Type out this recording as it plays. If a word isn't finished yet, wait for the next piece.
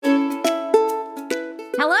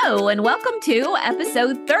Hello, and welcome to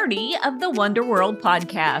episode 30 of the Wonder World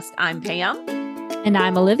podcast. I'm Pam. And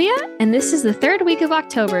I'm Olivia, and this is the third week of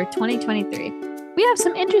October 2023. We have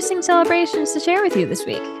some interesting celebrations to share with you this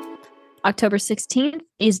week. October 16th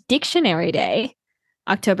is Dictionary Day.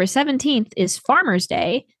 October 17th is Farmer's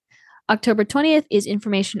Day. October 20th is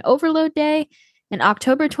Information Overload Day. And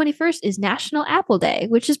October 21st is National Apple Day,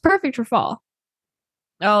 which is perfect for fall.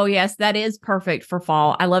 Oh, yes, that is perfect for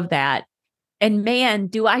fall. I love that. And man,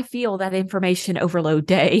 do I feel that Information Overload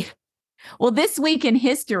Day. Well, this week in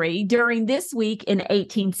history, during this week in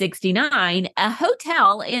 1869, a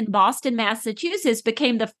hotel in Boston, Massachusetts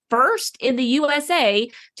became the first in the USA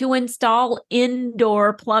to install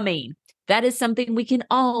indoor plumbing. That is something we can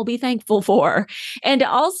all be thankful for. And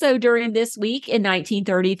also during this week in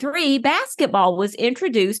 1933, basketball was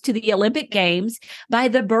introduced to the Olympic Games by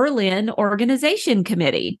the Berlin Organization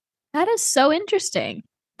Committee. That is so interesting.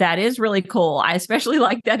 That is really cool. I especially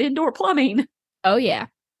like that indoor plumbing. Oh, yeah.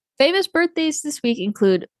 Famous birthdays this week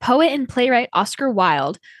include poet and playwright Oscar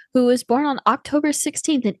Wilde, who was born on October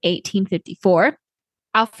 16th in 1854,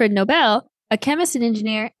 Alfred Nobel, a chemist and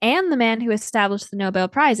engineer, and the man who established the Nobel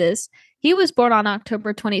Prizes. He was born on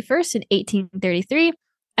October 21st in 1833,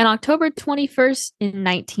 and October 21st in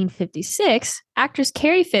 1956, actress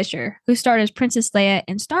Carrie Fisher, who starred as Princess Leia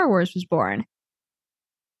in Star Wars, was born.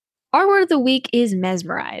 Our word of the week is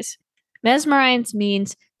mesmerize. Mesmerize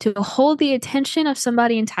means to hold the attention of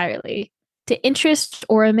somebody entirely, to interest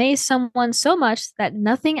or amaze someone so much that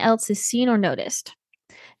nothing else is seen or noticed.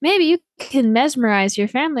 Maybe you can mesmerize your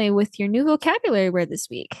family with your new vocabulary word this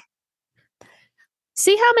week.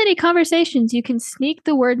 See how many conversations you can sneak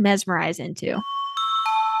the word mesmerize into.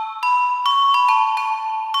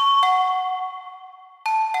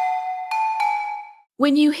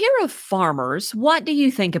 When you hear of farmers, what do you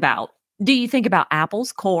think about? Do you think about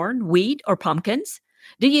apples, corn, wheat, or pumpkins?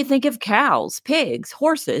 Do you think of cows, pigs,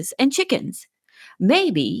 horses, and chickens?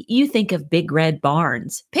 Maybe you think of big red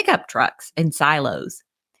barns, pickup trucks, and silos.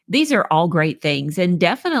 These are all great things and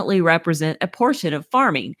definitely represent a portion of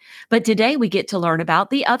farming. But today we get to learn about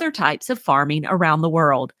the other types of farming around the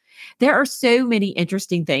world. There are so many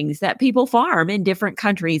interesting things that people farm in different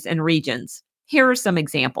countries and regions. Here are some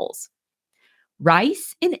examples.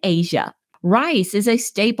 Rice in Asia. Rice is a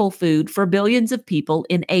staple food for billions of people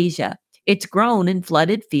in Asia. It's grown in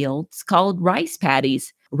flooded fields called rice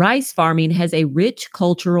paddies. Rice farming has a rich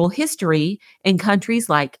cultural history in countries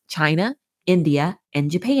like China, India, and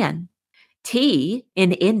Japan. Tea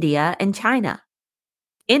in India and China.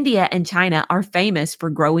 India and China are famous for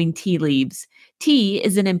growing tea leaves. Tea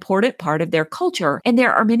is an important part of their culture, and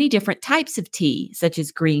there are many different types of tea, such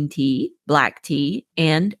as green tea, black tea,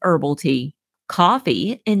 and herbal tea.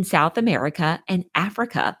 Coffee in South America and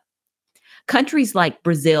Africa. Countries like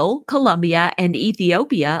Brazil, Colombia, and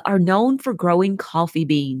Ethiopia are known for growing coffee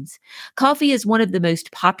beans. Coffee is one of the most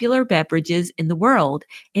popular beverages in the world,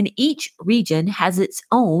 and each region has its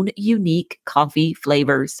own unique coffee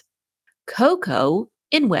flavors. Cocoa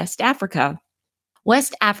in West Africa.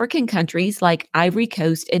 West African countries like Ivory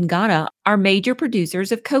Coast and Ghana are major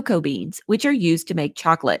producers of cocoa beans, which are used to make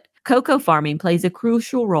chocolate. Cocoa farming plays a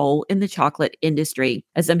crucial role in the chocolate industry.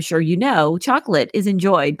 As I'm sure you know, chocolate is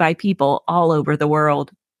enjoyed by people all over the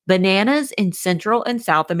world. Bananas in Central and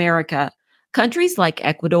South America. Countries like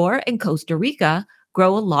Ecuador and Costa Rica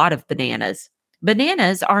grow a lot of bananas.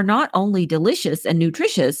 Bananas are not only delicious and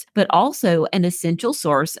nutritious, but also an essential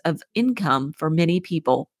source of income for many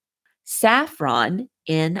people. Saffron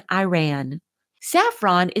in Iran.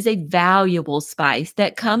 Saffron is a valuable spice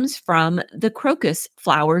that comes from the crocus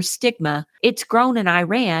flower stigma. It's grown in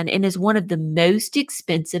Iran and is one of the most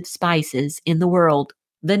expensive spices in the world.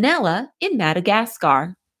 Vanilla in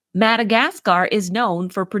Madagascar. Madagascar is known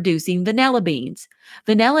for producing vanilla beans.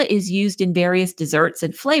 Vanilla is used in various desserts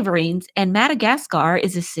and flavorings, and Madagascar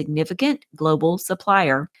is a significant global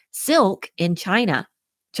supplier. Silk in China.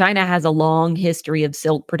 China has a long history of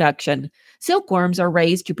silk production. Silkworms are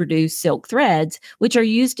raised to produce silk threads, which are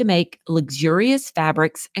used to make luxurious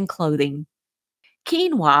fabrics and clothing.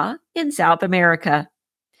 Quinoa in South America.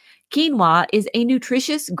 Quinoa is a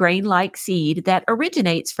nutritious grain-like seed that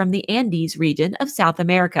originates from the Andes region of South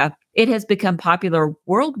America. It has become popular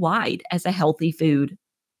worldwide as a healthy food.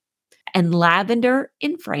 And lavender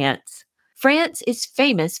in France. France is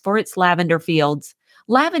famous for its lavender fields.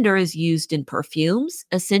 Lavender is used in perfumes,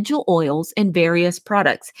 essential oils, and various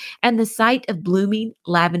products, and the sight of blooming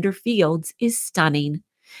lavender fields is stunning.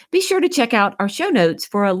 Be sure to check out our show notes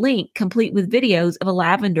for a link complete with videos of a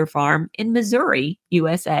lavender farm in Missouri,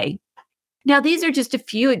 USA. Now, these are just a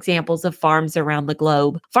few examples of farms around the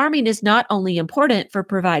globe. Farming is not only important for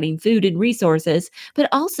providing food and resources, but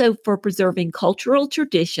also for preserving cultural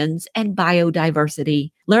traditions and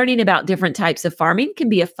biodiversity. Learning about different types of farming can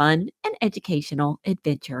be a fun and educational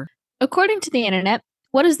adventure. According to the internet,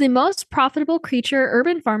 what is the most profitable creature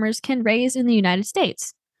urban farmers can raise in the United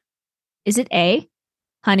States? Is it A,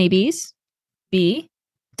 honeybees, B,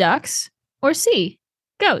 ducks, or C,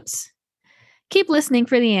 goats? Keep listening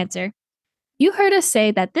for the answer. You heard us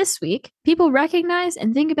say that this week, people recognize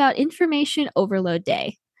and think about Information Overload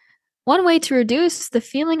Day. One way to reduce the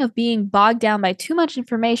feeling of being bogged down by too much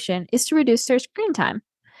information is to reduce their screen time.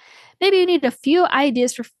 Maybe you need a few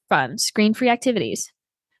ideas for fun, screen-free activities.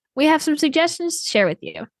 We have some suggestions to share with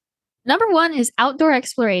you. Number 1 is outdoor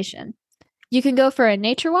exploration. You can go for a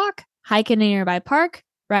nature walk, hike in a nearby park,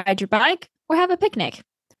 ride your bike, or have a picnic.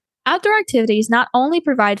 Outdoor activities not only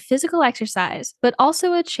provide physical exercise, but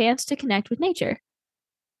also a chance to connect with nature.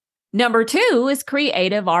 Number 2 is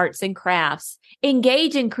creative arts and crafts.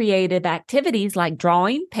 Engage in creative activities like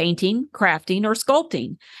drawing, painting, crafting, or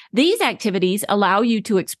sculpting. These activities allow you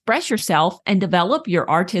to express yourself and develop your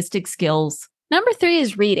artistic skills. Number 3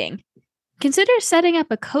 is reading. Consider setting up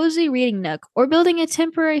a cozy reading nook or building a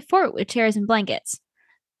temporary fort with chairs and blankets.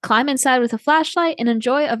 Climb inside with a flashlight and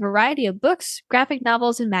enjoy a variety of books, graphic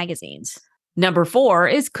novels, and magazines. Number 4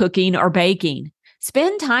 is cooking or baking.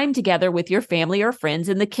 Spend time together with your family or friends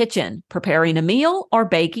in the kitchen, preparing a meal or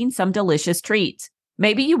baking some delicious treats.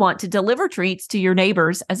 Maybe you want to deliver treats to your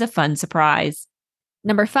neighbors as a fun surprise.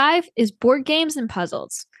 Number 5 is board games and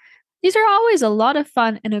puzzles. These are always a lot of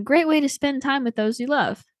fun and a great way to spend time with those you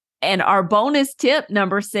love. And our bonus tip,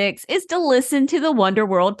 number 6, is to listen to the Wonder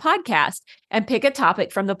World podcast and pick a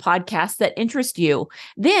topic from the podcast that interests you.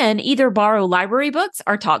 Then either borrow library books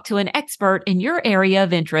or talk to an expert in your area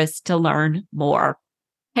of interest to learn more.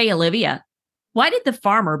 Hey, Olivia, why did the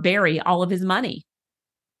farmer bury all of his money?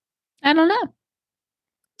 I don't know.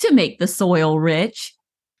 To make the soil rich.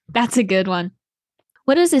 That's a good one.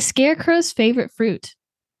 What is a scarecrow's favorite fruit?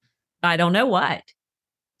 I don't know what.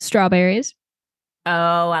 Strawberries.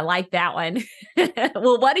 Oh, I like that one.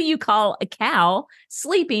 Well, what do you call a cow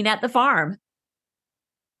sleeping at the farm?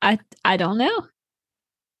 I don't know.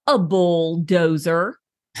 A bulldozer.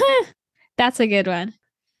 That's a good one.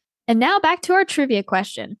 And now back to our trivia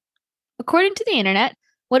question. According to the internet,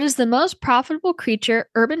 what is the most profitable creature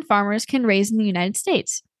urban farmers can raise in the United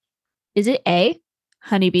States? Is it A,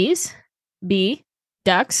 honeybees, B,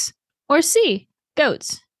 ducks, or C,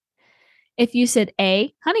 goats? If you said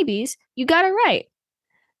A, honeybees, you got it right.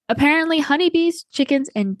 Apparently, honeybees, chickens,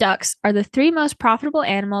 and ducks are the 3 most profitable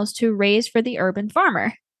animals to raise for the urban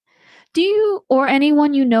farmer. Do you or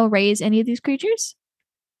anyone you know raise any of these creatures?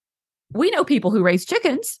 We know people who raise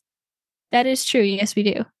chickens. That is true. Yes, we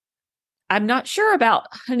do. I'm not sure about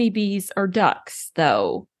honeybees or ducks,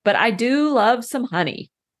 though, but I do love some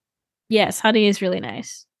honey. Yes, honey is really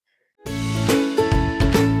nice.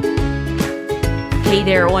 Hey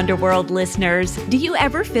there, Wonder World listeners. Do you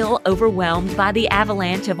ever feel overwhelmed by the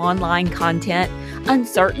avalanche of online content,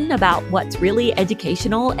 uncertain about what's really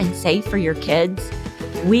educational and safe for your kids?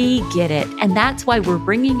 We get it, and that's why we're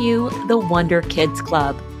bringing you the Wonder Kids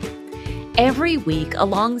Club. Every week,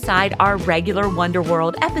 alongside our regular Wonder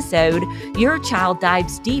World episode, your child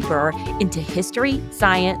dives deeper into history,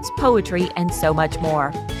 science, poetry, and so much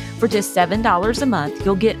more. For just $7 a month,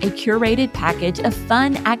 you'll get a curated package of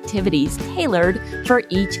fun activities tailored for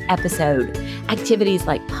each episode. Activities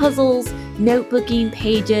like puzzles, notebooking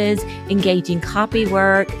pages, engaging copy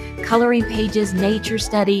work, coloring pages, nature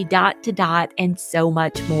study, dot to dot, and so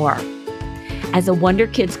much more. As a Wonder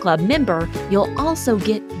Kids Club member, you'll also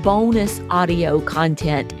get bonus audio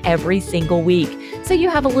content every single week, so you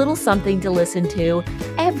have a little something to listen to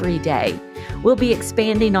every day. We'll be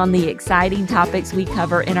expanding on the exciting topics we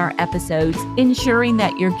cover in our episodes, ensuring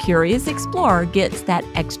that your curious explorer gets that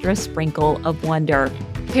extra sprinkle of wonder.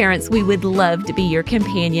 Parents, we would love to be your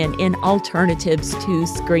companion in alternatives to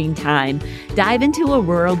screen time. Dive into a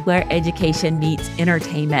world where education meets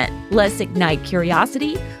entertainment. Let's ignite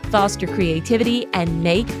curiosity, foster creativity, and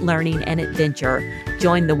make learning an adventure.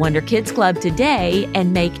 Join the Wonder Kids Club today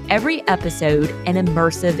and make every episode an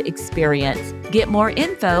immersive experience. Get more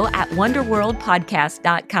info at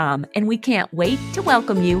wonderworldpodcast.com, and we can't wait to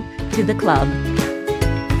welcome you to the club.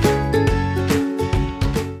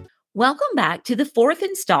 Welcome back to the 4th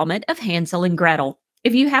installment of Hansel and Gretel.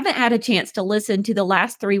 If you haven't had a chance to listen to the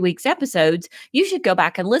last 3 weeks' episodes, you should go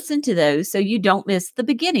back and listen to those so you don't miss the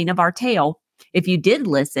beginning of our tale. If you did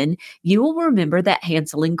listen, you will remember that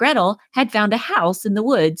Hansel and Gretel had found a house in the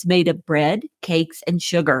woods made of bread, cakes, and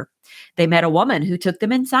sugar. They met a woman who took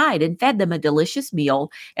them inside and fed them a delicious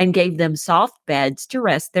meal and gave them soft beds to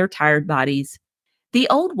rest their tired bodies. The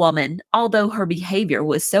old woman, although her behavior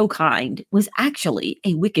was so kind, was actually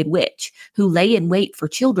a wicked witch who lay in wait for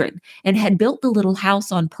children and had built the little house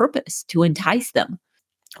on purpose to entice them.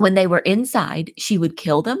 When they were inside, she would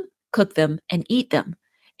kill them, cook them, and eat them.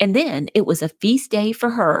 And then it was a feast day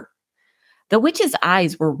for her. The witch's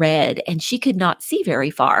eyes were red and she could not see very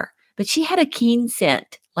far, but she had a keen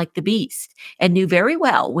scent, like the beast, and knew very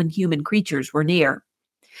well when human creatures were near.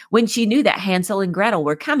 When she knew that Hansel and Gretel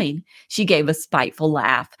were coming, she gave a spiteful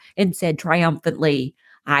laugh and said triumphantly,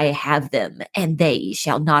 "I have them, and they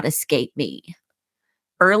shall not escape me."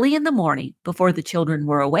 Early in the morning, before the children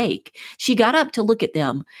were awake, she got up to look at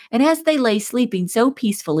them, and as they lay sleeping so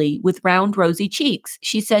peacefully with round rosy cheeks,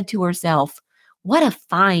 she said to herself, "What a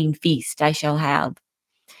fine feast I shall have."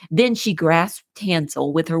 Then she grasped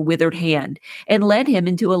Hansel with her withered hand and led him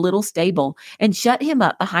into a little stable and shut him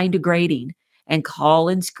up behind a grating. And call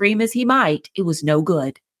and scream as he might, it was no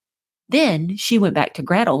good. Then she went back to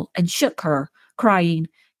Gretel and shook her, crying,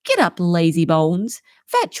 "Get up, lazy bones.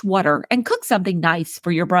 Fetch water and cook something nice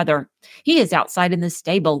for your brother. He is outside in the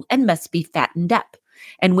stable and must be fattened up.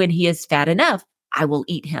 And when he is fat enough, I will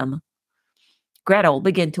eat him." Gretel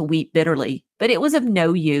began to weep bitterly, but it was of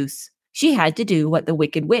no use. She had to do what the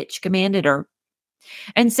wicked witch commanded her.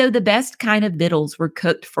 And so the best kind of victuals were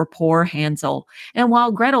cooked for poor Hansel, and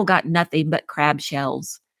while Gretel got nothing but crab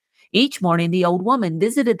shells. Each morning the old woman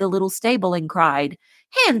visited the little stable and cried,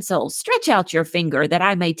 "Hansel, stretch out your finger that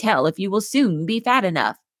I may tell if you will soon be fat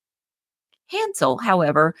enough." Hansel,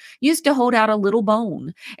 however, used to hold out a little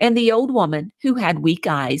bone, and the old woman, who had weak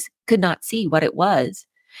eyes, could not see what it was,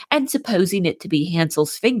 and supposing it to be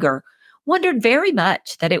Hansel's finger, wondered very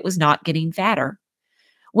much that it was not getting fatter.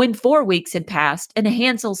 When 4 weeks had passed and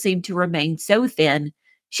Hansel seemed to remain so thin,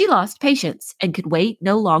 she lost patience and could wait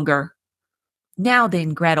no longer. "Now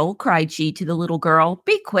then, Gretel," cried she to the little girl,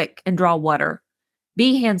 "be quick and draw water.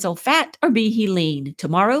 Be Hansel fat or be he lean,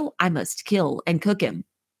 tomorrow I must kill and cook him."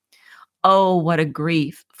 Oh, what a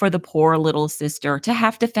grief for the poor little sister to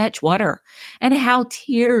have to fetch water, and how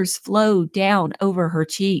tears flowed down over her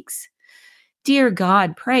cheeks. "Dear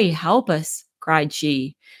God, pray help us," cried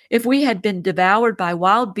she. "If we had been devoured by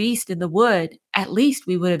wild beasts in the wood, at least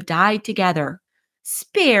we would have died together."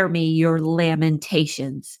 "Spare me your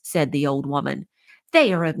lamentations," said the old woman.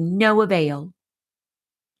 "They are of no avail."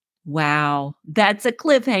 Wow, that's a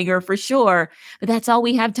cliffhanger for sure, but that's all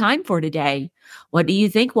we have time for today. What do you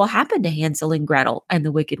think will happen to Hansel and Gretel and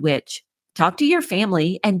the Wicked Witch? Talk to your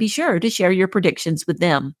family and be sure to share your predictions with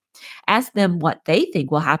them. Ask them what they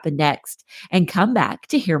think will happen next and come back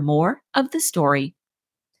to hear more of the story.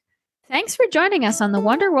 Thanks for joining us on the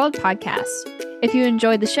Wonder World podcast. If you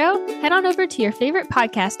enjoyed the show, head on over to your favorite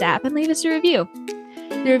podcast app and leave us a review.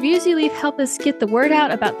 The reviews you leave help us get the word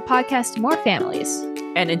out about the podcast to more families.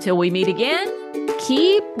 And until we meet again,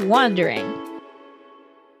 keep wondering.